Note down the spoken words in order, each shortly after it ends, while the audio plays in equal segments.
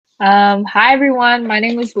Hi everyone, my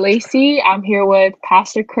name is Lacey. I'm here with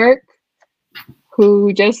Pastor Kirk,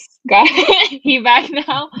 who just got he back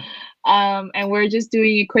now. And we're just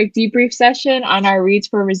doing a quick debrief session on our Reads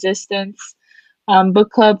for Resistance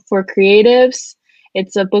book club for creatives.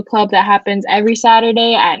 It's a book club that happens every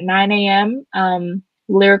Saturday at 9 a.m.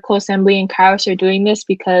 Lyrical Assembly and Kairos are doing this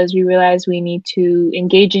because we realize we need to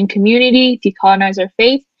engage in community, decolonize our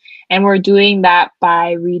faith, and we're doing that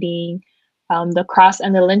by reading The Cross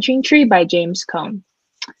and the Lynching Tree by James Cone.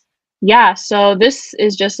 Yeah, so this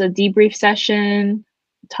is just a debrief session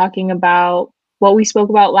talking about what we spoke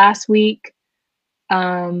about last week.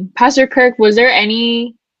 Pastor Kirk, what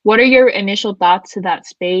are your initial thoughts to that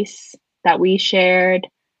space that we shared?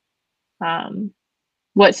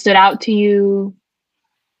 What stood out to you?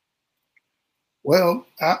 Well,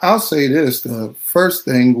 I'll say this. The first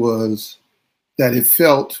thing was that it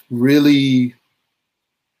felt really,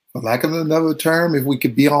 for lack of another term, if we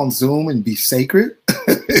could be on Zoom and be sacred,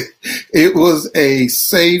 it was a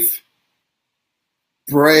safe,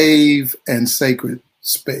 brave, and sacred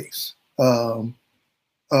space. It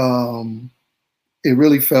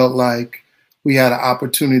really felt like we had an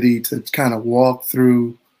opportunity to kind of walk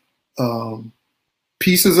through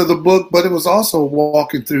pieces of the book, but it was also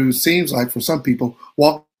walking through, seems like for some people,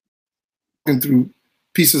 walking through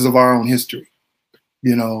pieces of our own history,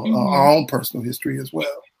 our own personal history as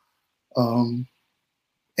well.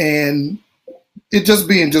 And it just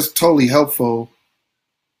being just totally helpful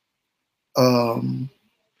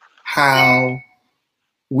how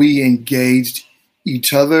we engaged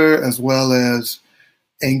each other as well as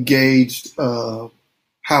engaged how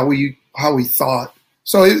we thought.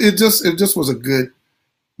 So it just was a good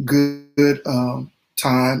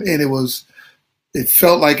time, and it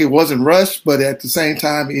felt like it wasn't rushed, but at the same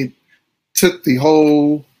time it took the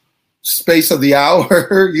whole space of the hour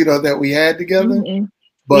that we had together.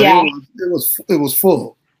 But Yeah. it was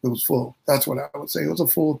full. It was full. That's what I would say. It was a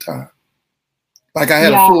full time. Like I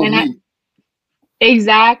had a full meal.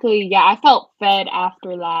 Exactly. Yeah, I felt fed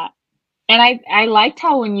after that. And I liked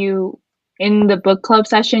how in the book club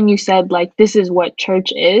session, you said like, this is what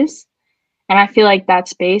church is. And I feel like that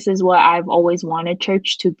space is what I've always wanted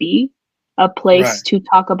church to be, a place to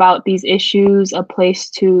talk about these issues, a place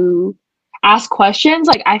to ask questions.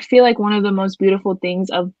 Like, I feel like one of the most beautiful things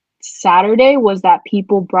of Saturday was that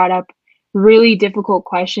people brought up really difficult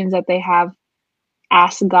questions that they have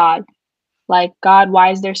asked God. Like, God,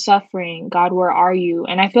 why is there suffering? God, where are you?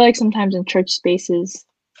 And I feel like sometimes in church spaces,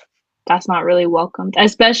 that's not really welcomed,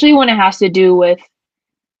 especially when it has to do with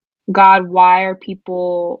God, why are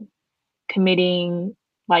people committing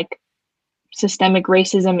like systemic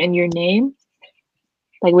racism in your name?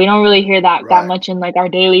 Like, we don't really hear that much in like our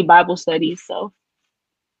daily Bible studies. So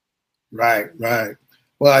right.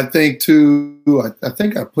 Well, I think too, I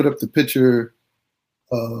think I put up the picture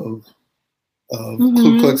of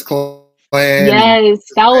Ku Klux Klan. Yes,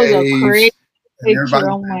 that was a great picture.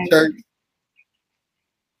 Oh my God.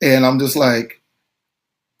 And I'm just like,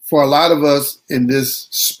 for a lot of us in this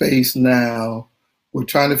space now, we're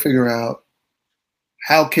trying to figure out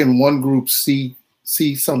how can one group see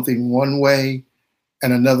something one way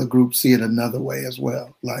and another group see it another way as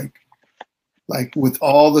well. Like with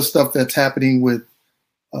all the stuff that's happening within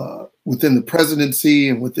the presidency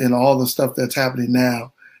and within all the stuff that's happening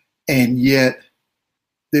now, and yet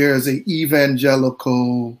there's an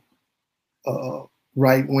evangelical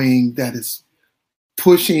right wing that is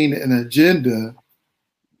pushing an agenda,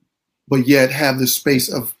 but yet have the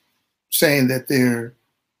space of saying that they're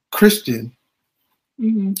Christian,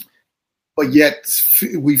 but yet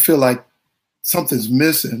we feel like something's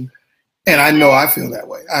missing. And I know I feel that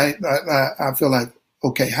way. I feel like,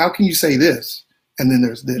 okay, how can you say this? And then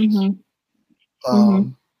there's this.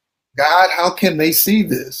 God, how can they see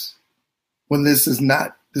this when this is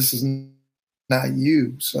not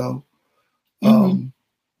you? So,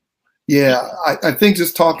 yeah, I think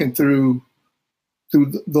just talking through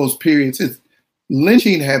those periods,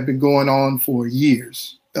 lynching had been going on for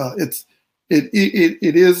years. It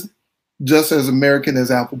is just as American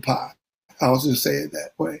as apple pie. I'll just say it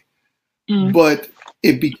that way. But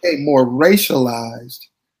it became more racialized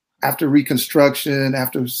after Reconstruction,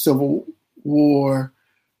 after Civil War,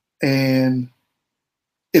 and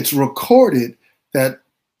it's recorded that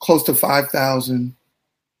close to 5,000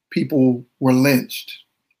 people were lynched.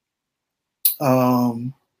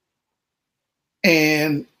 And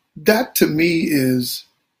that to me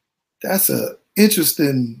that's an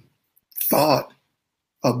interesting thought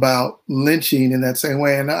about lynching in that same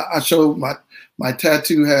way. And I showed my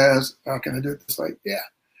tattoo has, how can I do it? It's like, yeah,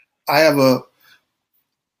 I have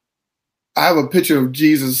a picture of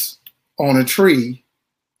Jesus on a tree,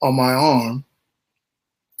 on my arm,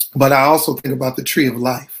 but I also think about the tree of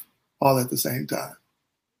life all at the same time.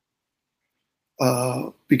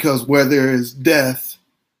 Because where there is death,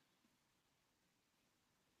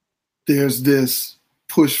 there's this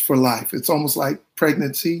push for life. It's almost like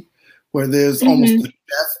pregnancy, where there's almost the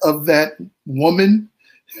death of that woman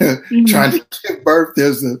trying to give birth.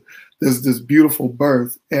 There's this beautiful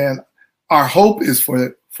birth, and our hope is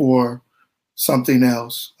for something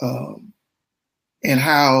else. And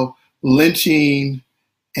how lynching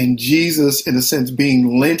and Jesus, in a sense,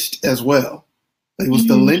 being lynched as well. It was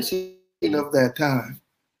the lynching of that time.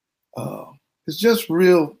 It's just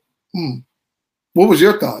real. What was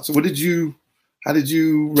your thoughts? How did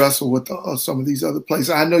you wrestle with some of these other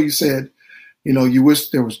places? I know you said, you wish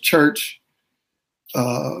there was church,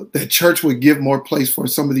 that church would give more place for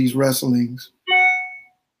some of these wrestlings.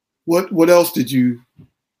 What else did you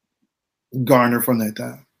garner from that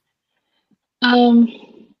time?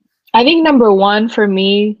 I think number one for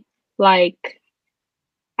me, like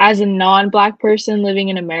as a non-Black person living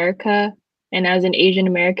in America and as an Asian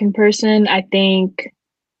American person, I think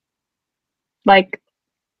like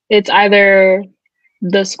it's either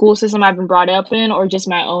the school system I've been brought up in or just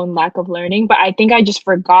my own lack of learning. But I think I just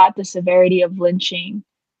forgot the severity of lynching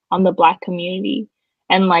on the Black community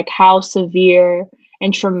and like how severe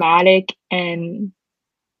and traumatic and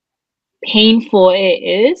painful it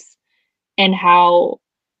is, and how,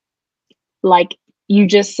 like you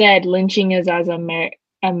just said, lynching is as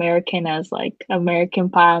American as like American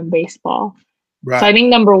Pie and baseball. Right. So I think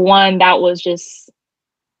number one, that was just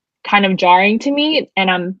kind of jarring to me, and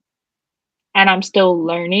I'm still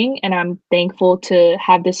learning, and I'm thankful to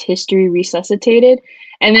have this history resuscitated.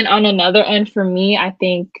 And then on another end for me, I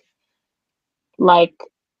think like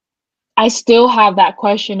I still have that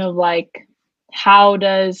question of like, how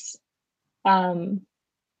does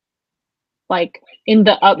like in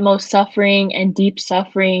the utmost suffering and deep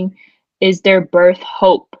suffering, is there birth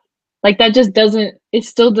hope? Like that just it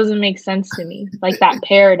still doesn't make sense to me. Like that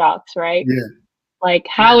paradox, right? Yeah. Like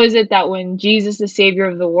how is it that when Jesus, the savior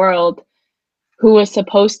of the world, who was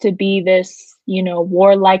supposed to be this,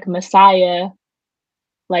 warlike Messiah,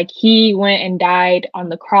 like he went and died on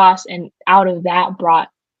the cross, and out of that brought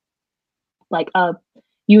like a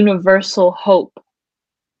universal hope.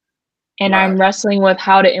 And right. I'm wrestling with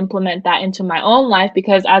how to implement that into my own life,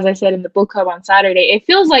 because as I said in the book club on Saturday, it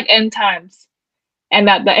feels like end times and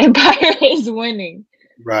that the empire is winning.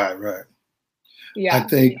 Right. Yeah. I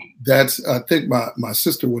think my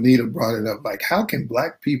sister Juanita brought it up. Like, how can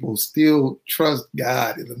Black people still trust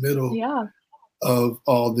God in the middle of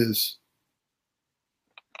all this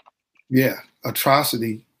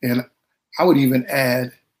atrocity? And I would even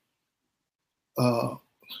add, I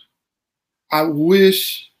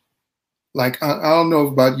wish, like, I don't know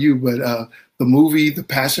about you, but the movie The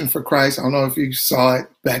Passion for Christ, I don't know if you saw it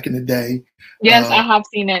back in the day. Yes, I have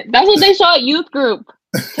seen it. That's what they show at youth group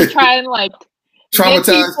to try and like traumatize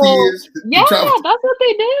kids. Yeah, that's what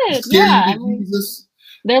they did. Yeah, Jesus.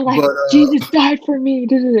 They're like, Jesus died for me.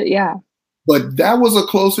 Yeah. But that was a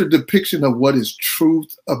closer depiction of what is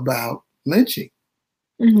truth about lynching.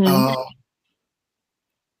 A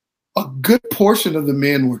good portion of the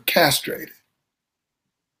men were castrated.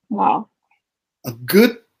 Wow. A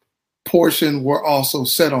good portion were also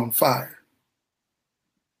set on fire.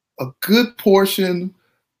 A good portion,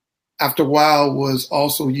 after a while, was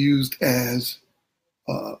also used as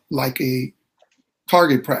like a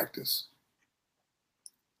target practice.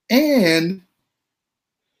 And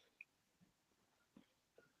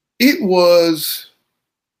it was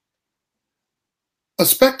a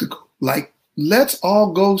spectacle. Like, let's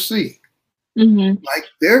all go see. Like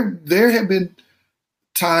there have been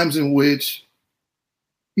times in which,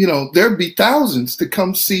 there'd be thousands to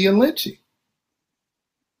come see a lynching.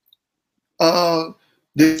 And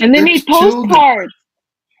they made postcards.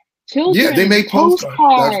 Children, yeah, they made postcards.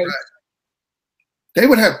 That's right. They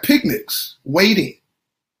would have picnics waiting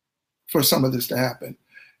for some of this to happen.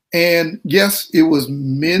 And yes, it was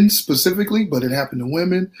men specifically, but it happened to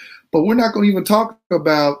women. But we're not going to even talk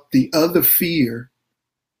about the other fear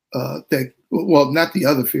not the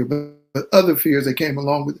other fear, but other fears that came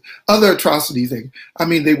along with other atrocities. They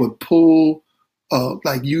would pull,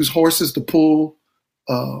 use horses to pull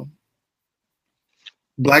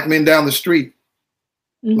Black men down the street,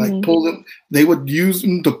 like pull them. They would use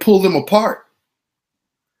them to pull them apart,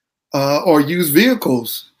 or use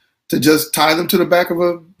vehicles to just tie them to the back of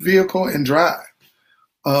a vehicle and drive.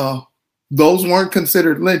 Those weren't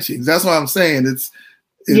considered lynchings. That's what I'm saying. It's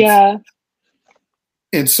yeah.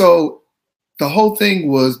 And so the whole thing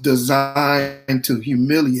was designed to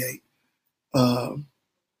humiliate. And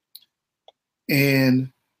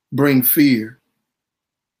bring fear.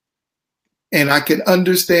 And I can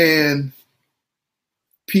understand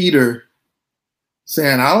Peter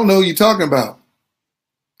saying, I don't know what you're talking about.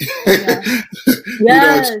 Yeah.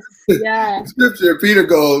 Yes. Yeah. Scripture, Peter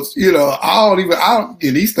goes,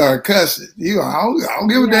 and he started cussing. I don't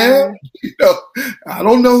give a damn. I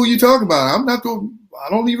don't know who you're talking about. I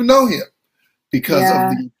don't even know him, because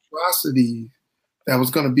of the atrocity that was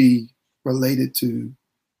going to be related to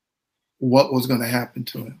what was going to happen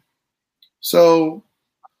to him. So,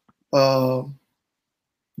 it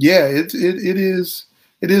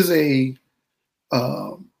is a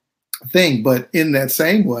thing, but in that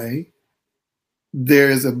same way, there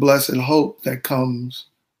is a blessed hope that comes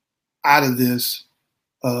out of this,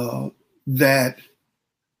 that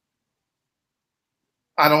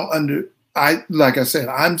like I said,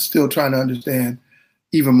 I'm still trying to understand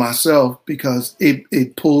even myself, because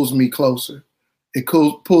it pulls me closer. It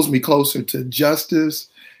pulls me closer to justice.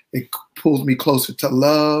 It pulls me closer to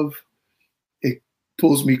love. It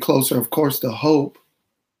pulls me closer, of course, to hope.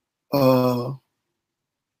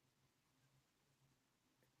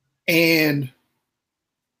 And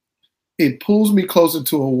it pulls me closer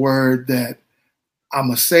to a word that I'm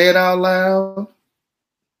going to say it out loud,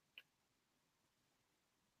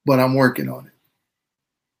 but I'm working on it.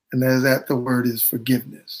 And the word is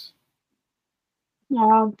forgiveness.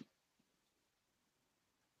 Wow.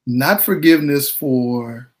 Not forgiveness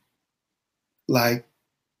for, like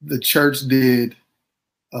the church did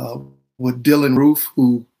with Dylan Roof,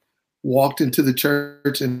 who walked into the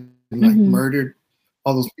church and murdered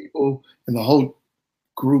all those people, and the whole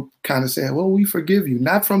group kind of said, well, we forgive you.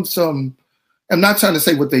 Not from I'm not trying to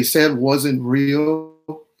say what they said wasn't real,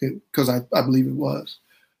 because I believe it was.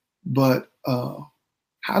 But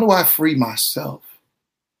how do I free myself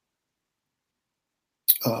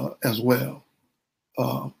as well?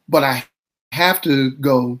 But I have to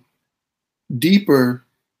go deeper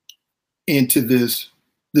into this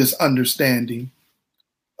understanding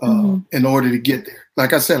in order to get there.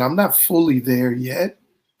 Like I said, I'm not fully there yet,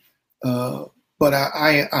 but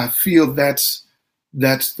I feel that's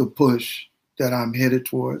the push that I'm headed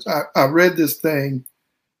towards. I read this thing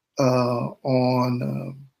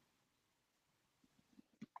on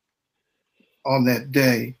that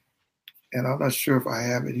day, and I'm not sure if I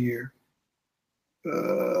have it here.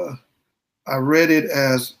 I read it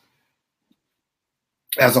as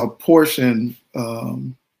a portion,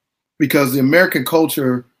 because the American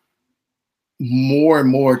culture more and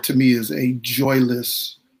more to me is a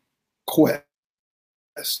joyless quest,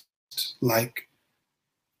 like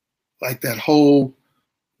that whole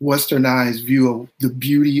westernized view of the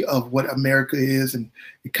beauty of what America is, and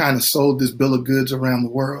it kind of sold this bill of goods around the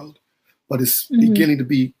world, but it's beginning to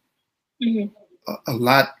be a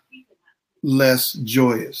lot less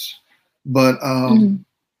joyous. But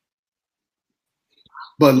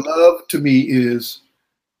but love to me is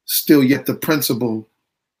still yet the principal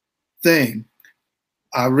thing.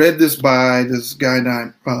 I read this by this guy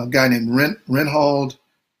named Reinhold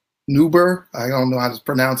Niebuhr. I don't know how to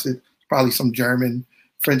pronounce it. It's probably some German,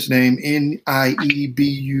 French name, Niebuhr.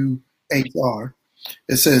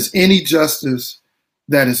 It says, any justice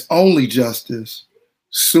that is only justice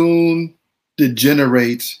soon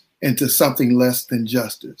degenerates into something less than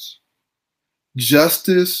justice.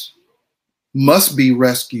 Justice must be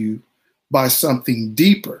rescued by something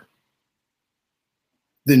deeper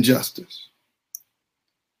than justice,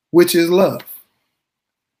 which is love.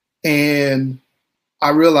 And I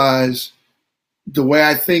realize the way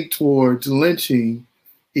I think towards lynching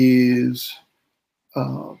is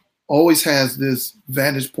always has this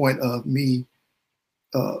vantage point of me.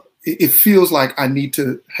 It feels like I need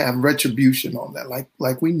to have retribution on that.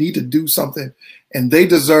 Like we need to do something, and they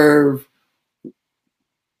deserve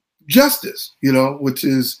justice, which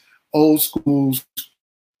is old school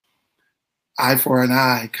eye for an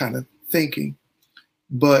eye kind of thinking.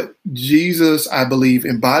 But Jesus, I believe,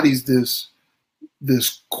 embodies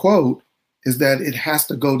this quote, is that it has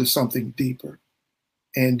to go to something deeper.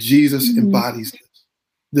 And Jesus embodies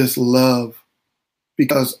this love,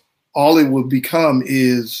 because all it will become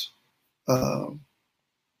is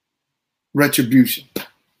retribution.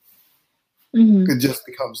 It just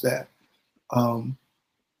becomes that.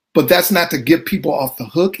 But that's not to get people off the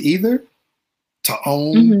hook either, to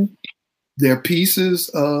own their pieces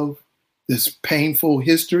of this painful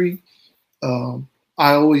history. I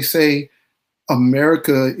always say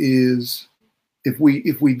America is, if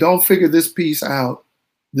we don't figure this piece out,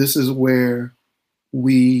 this is where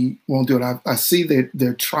we won't do it. I see that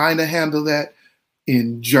they're trying to handle that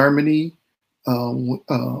in Germany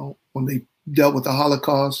when they dealt with the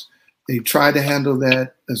Holocaust. They tried to handle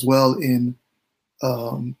that as well in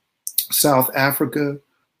South Africa,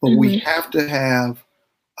 but we have to have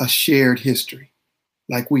a shared history.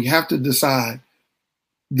 Like we have to decide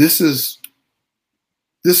this is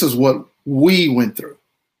what we went through.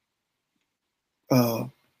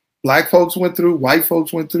 Black folks went through, white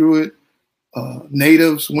folks went through it,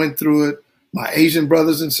 natives went through it, my Asian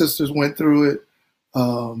brothers and sisters went through it.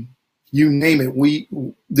 You name it.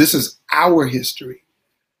 This is our history.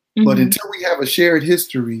 But until we have a shared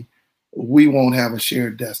history, we won't have a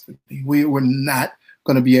shared destiny. We're not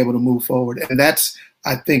going to be able to move forward. And that's,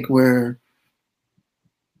 I think, where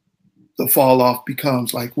the fall off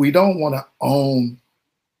becomes. Like, we don't want to own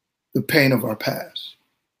the pain of our past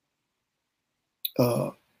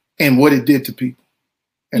and what it did to people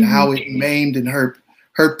and how it maimed and hurt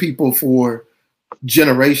people for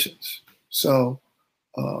generations. So,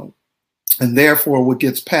 and therefore what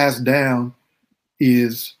gets passed down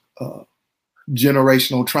is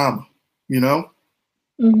generational trauma, you know?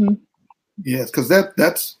 Yes, because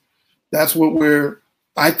that's what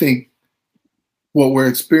I think what we're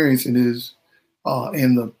experiencing is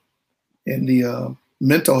in the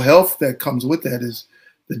mental health that comes with that is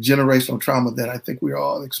the generational trauma that I think we're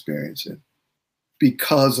all experiencing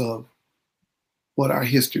because of what our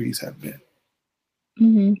histories have been.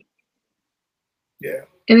 Yeah.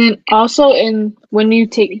 And then also when you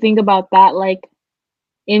think about that, like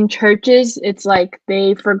in churches, it's like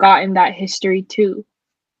they've forgotten that history too.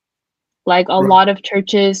 Like a lot of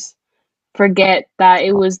churches forget that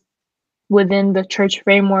it was within the church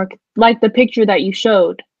framework, like the picture that you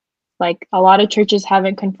showed. Like a lot of churches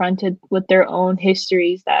haven't confronted with their own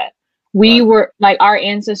histories that we were, like our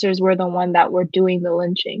ancestors were the one that were doing the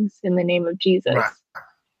lynchings in the name of Jesus.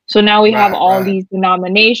 So now we have all these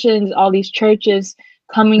denominations, all these churches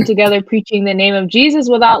coming together preaching the name of Jesus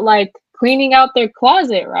without like cleaning out their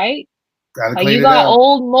closet, right? Like you got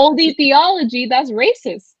old moldy theology that's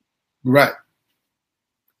racist. Right.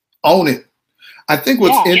 Own it. I think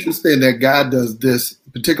what's interesting that God does this,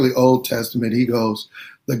 particularly Old Testament, he goes,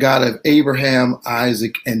 the God of Abraham,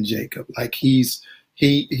 Isaac, and Jacob. Like he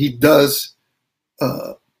does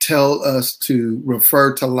tell us to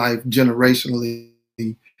refer to life generationally.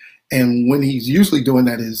 And when he's usually doing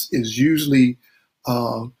that is usually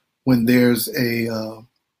when there's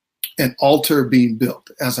an altar being built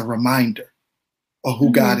as a reminder of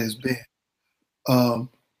who God has been.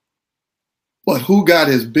 But who God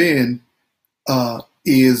has been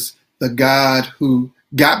is the God who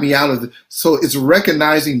got me out of it. So it's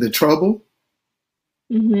recognizing the trouble,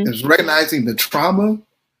 it's recognizing the trauma,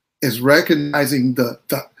 it's recognizing the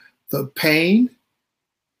pain,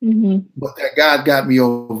 but that God got me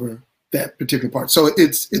over that particular part. So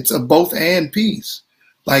it's a both and piece.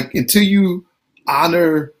 Like until you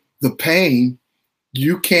honor the pain,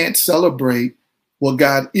 you can't celebrate what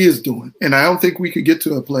God is doing. And I don't think we could get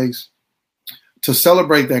to a place to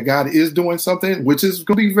celebrate that God is doing something, which is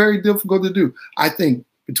going to be very difficult to do. I think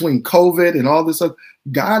between COVID and all this stuff,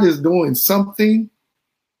 God is doing something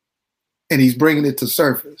and he's bringing it to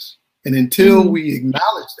surface. And until we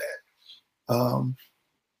acknowledge that,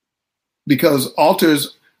 because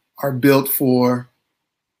altars are built for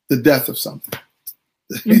the death of something.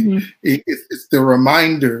 It's the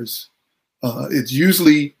reminders. It's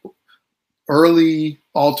usually early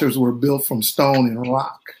altars were built from stone and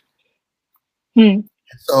rock.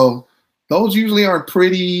 So those usually aren't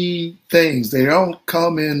pretty things. They don't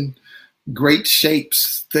come in great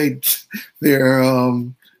shapes. They're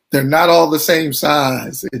not all the same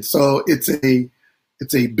size. And so it's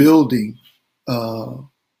a building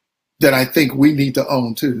that I think we need to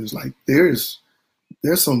own too. It's like there's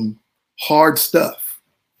some hard stuff,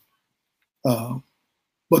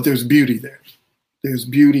 but there's beauty there. There's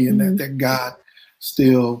beauty in that God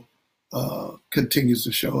still continues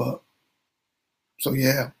to show up. So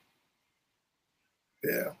yeah.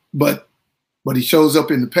 But he shows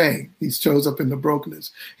up in the pain. He shows up in the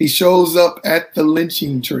brokenness. He shows up at the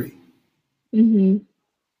lynching tree.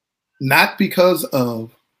 Not because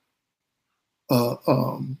of,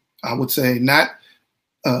 I would say, not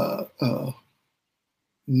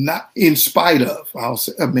in spite of.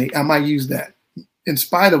 I might use that. In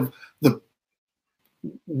spite of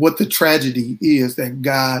what the tragedy is, that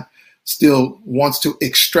God still wants to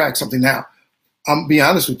extract something. Now, I'm be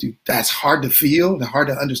honest with you, that's hard to feel, and hard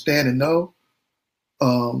to understand and know.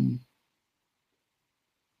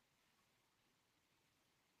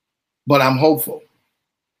 But I'm hopeful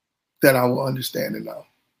that I will understand and know.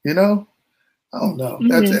 You know, I don't know.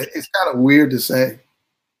 It's kind of weird to say,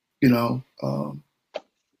 you know,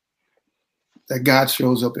 that God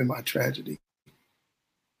shows up in my tragedy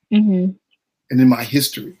and in my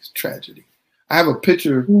history's tragedy. I have a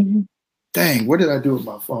picture. Dang, what did I do with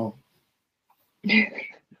my phone?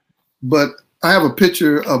 But I have a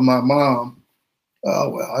picture of my mom.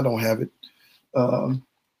 Well, I don't have it. Um,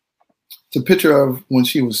 it's a picture of when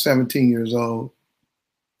she was 17 years old,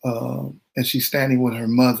 and she's standing with her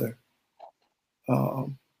mother.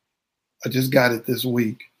 Um, I just got it this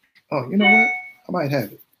week. Oh, you know what? I might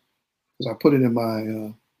have it because I put it in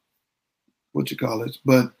my what you call it.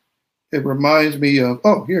 But it reminds me of.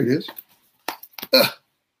 Oh, here it is.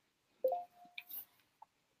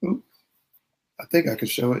 Oops, I think I can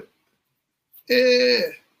show it. Yeah,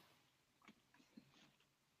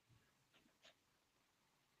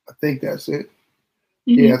 I think that's it.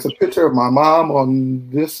 Mm-hmm. Yeah, it's a picture of my mom on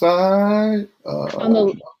this side. On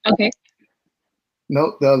the okay.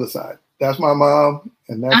 No, the other side. That's my mom,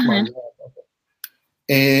 and that's my grandmother.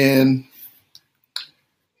 And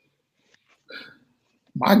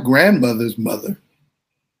my grandmother's mother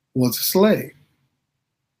was a slave.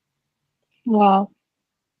 Wow.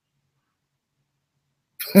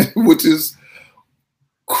 Which is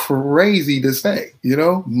crazy to say. You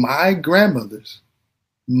know, my grandmother's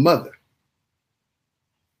mother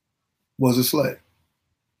was a slave.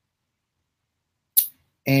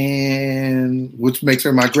 And which makes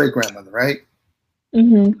her my great grandmother, right?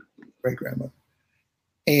 Mm-hmm. Great grandmother.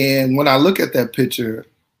 And when I look at that picture,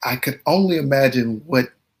 I could only imagine what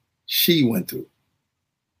she went through.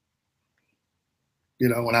 You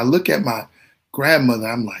know, when I look at my grandmother,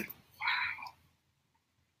 I'm like, wow,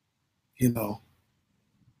 you know,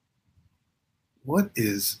 what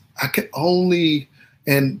is, I could only,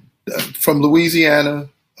 and from Louisiana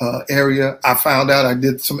area, I found out I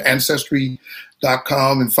did some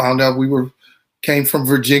ancestry.com and found out came from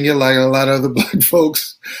Virginia like a lot of other black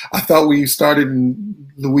folks. I thought we started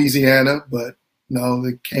in Louisiana, but no,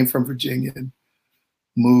 they came from Virginia and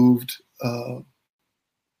moved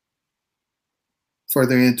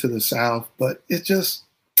further into the South. But it just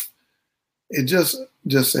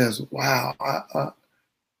says, wow.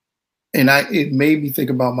 It made me think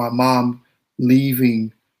about my mom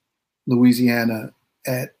leaving Louisiana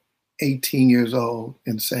at 18 years old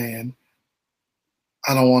and saying,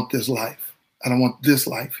 I don't want this life. I don't want this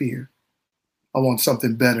life here. I want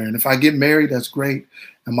something better. And if I get married, that's great.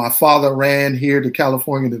 And my father ran here to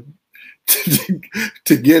California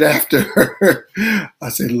to get after her. I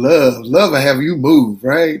said, love, I have you move,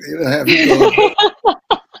 right? It'll have you go.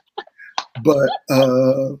 But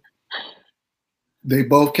they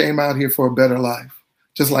both came out here for a better life,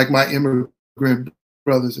 just like my immigrant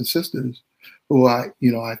brothers and sisters, who I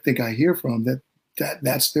think I hear from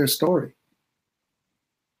that's their story.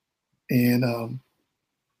 And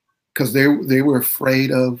because they were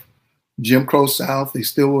afraid of Jim Crow South, they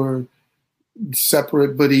still were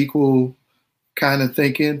separate but equal kind of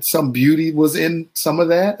thinking. Some beauty was in some of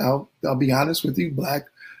that. I'll be honest with you. Black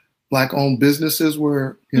owned businesses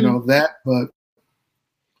were that, but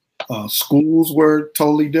schools were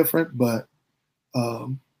totally different. But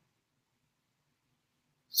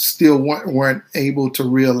still weren't able to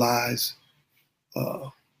realize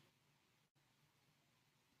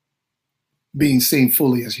being seen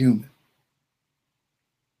fully as human.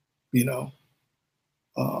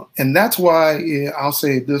 And that's why I'll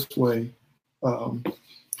say it this way.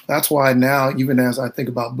 That's why now, even as I think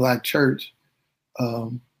about Black church,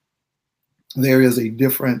 there is a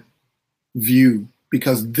different view,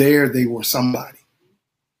 because there they were somebody.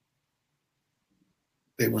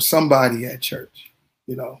 They were somebody at church,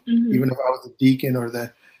 even if I was the deacon or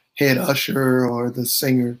the head usher or the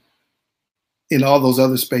singer. In all those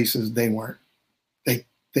other spaces, they weren't.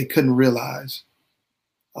 They couldn't realize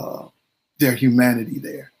their humanity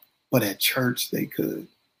there, but at church they could.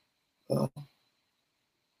 And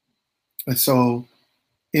so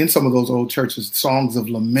in some of those old churches, songs of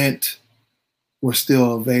lament were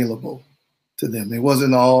still available to them. It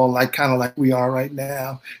wasn't all kind of like we are right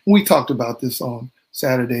now. And we talked about this on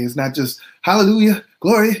Saturday. It's not just hallelujah,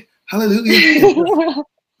 glory, hallelujah.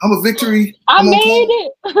 I'm a victory. I made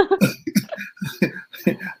it.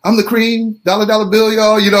 I'm the cream, dollar bill,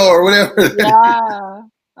 y'all, or whatever. Yeah.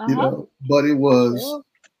 But it was,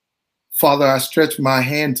 Father, I stretch my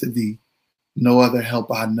hand to thee, no other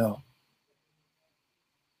help I know.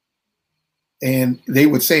 And they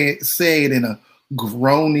would say it in a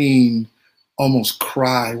groaning, almost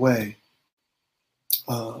cry way.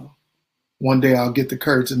 One day I'll get the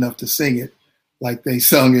courage enough to sing it like they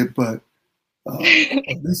sung it, but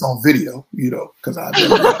at least on video, because I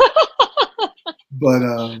don't. But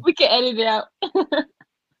we can edit it out.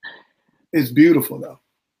 It's beautiful though.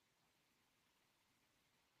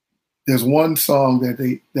 There's one song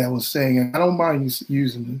that was saying, and I don't mind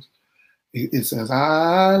using this. It says,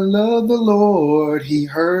 I love the Lord, he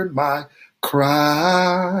heard my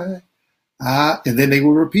cry. and then they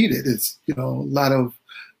would repeat it. It's, a lot of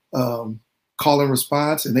call and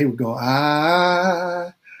response, and they would go,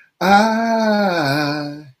 I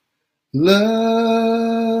love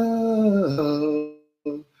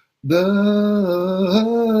the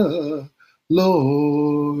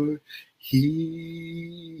Lord. He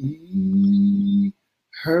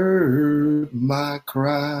heard my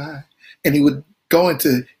cry. And he would go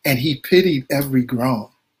into, and he pitied every groan.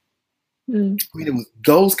 I mean, it was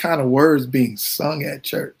those kind of words being sung at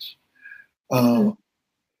church.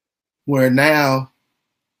 Where now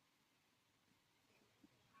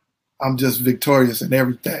I'm just victorious in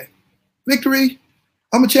everything. Victory,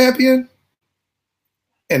 I'm a champion.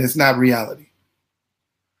 And it's not reality.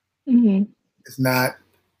 It's not,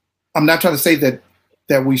 I'm not trying to say that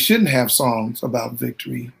we shouldn't have songs about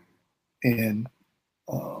victory and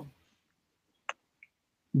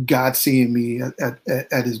God seeing me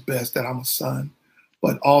at his best, that I'm a son.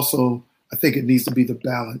 But also, I think it needs to be the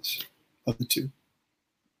balance of the two.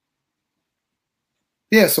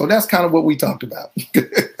 Yeah, so that's kind of what we talked about.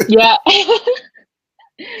 Yeah.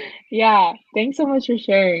 Yeah, thanks so much for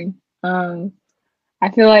sharing. I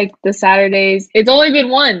feel like the Saturdays, it's only been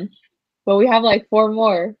one, but we have like 4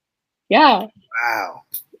 more. Yeah. Wow.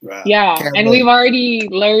 Yeah, Can't and wait. we've already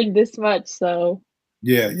learned this much, so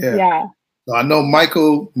Yeah. yeah. So I know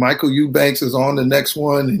Michael Eubanks is on the next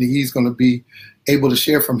one, and he's going to be able to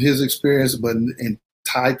share from his experience, and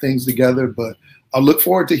tie things together. But I look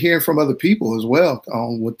forward to hearing from other people as well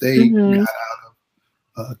on what they got out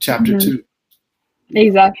of chapter 2.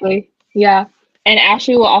 Exactly. Yeah. And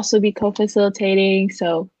Ashley will also be co-facilitating,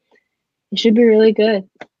 so it should be really good.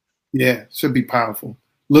 Yeah, should be powerful.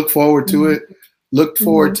 Look forward to it. Look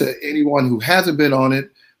forward to anyone who hasn't been on it.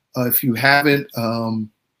 If you haven't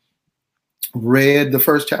read the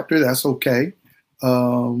first chapter, that's okay.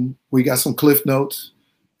 We got some cliff notes,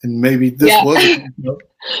 and maybe this was a cliff note.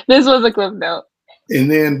 This was a cliff note. And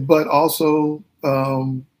then, but also,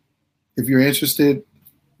 if you're interested,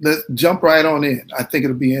 let's jump right on in. I think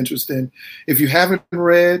it'll be interesting. If you haven't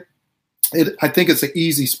read it, I think it's an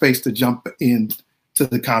easy space to jump in to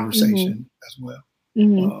the conversation as well.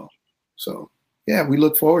 So, yeah, we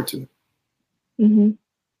look forward to it.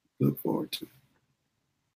 Look forward to it.